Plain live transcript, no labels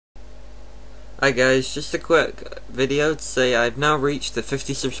Hi guys, just a quick video to say I've now reached the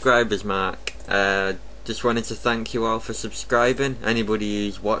 50 subscribers mark. Just wanted to thank you all for subscribing. Anybody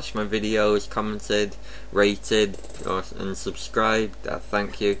who's watched my videos, commented, rated and subscribed,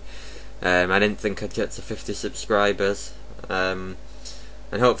 thank you. I didn't think I'd get to 50 subscribers, and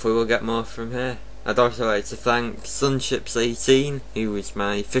hopefully we'll get more from here. I'd also like to thank Sunships18, who was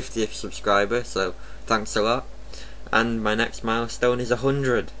my 50th subscriber, so thanks a lot. And my next milestone is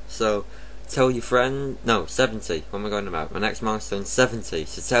 100, so tell your friends, no, 70, what am I going about? My next milestone is 70,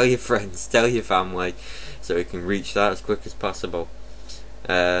 so tell your friends, tell your family, so we can reach that as quick as possible.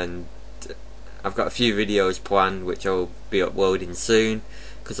 And I've got a few videos planned which I'll be uploading soon,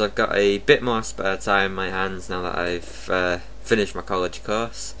 because I've got a bit more spare time in my hands now that I've finished my college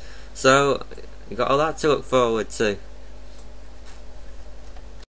course. So, you've got all that to look forward to.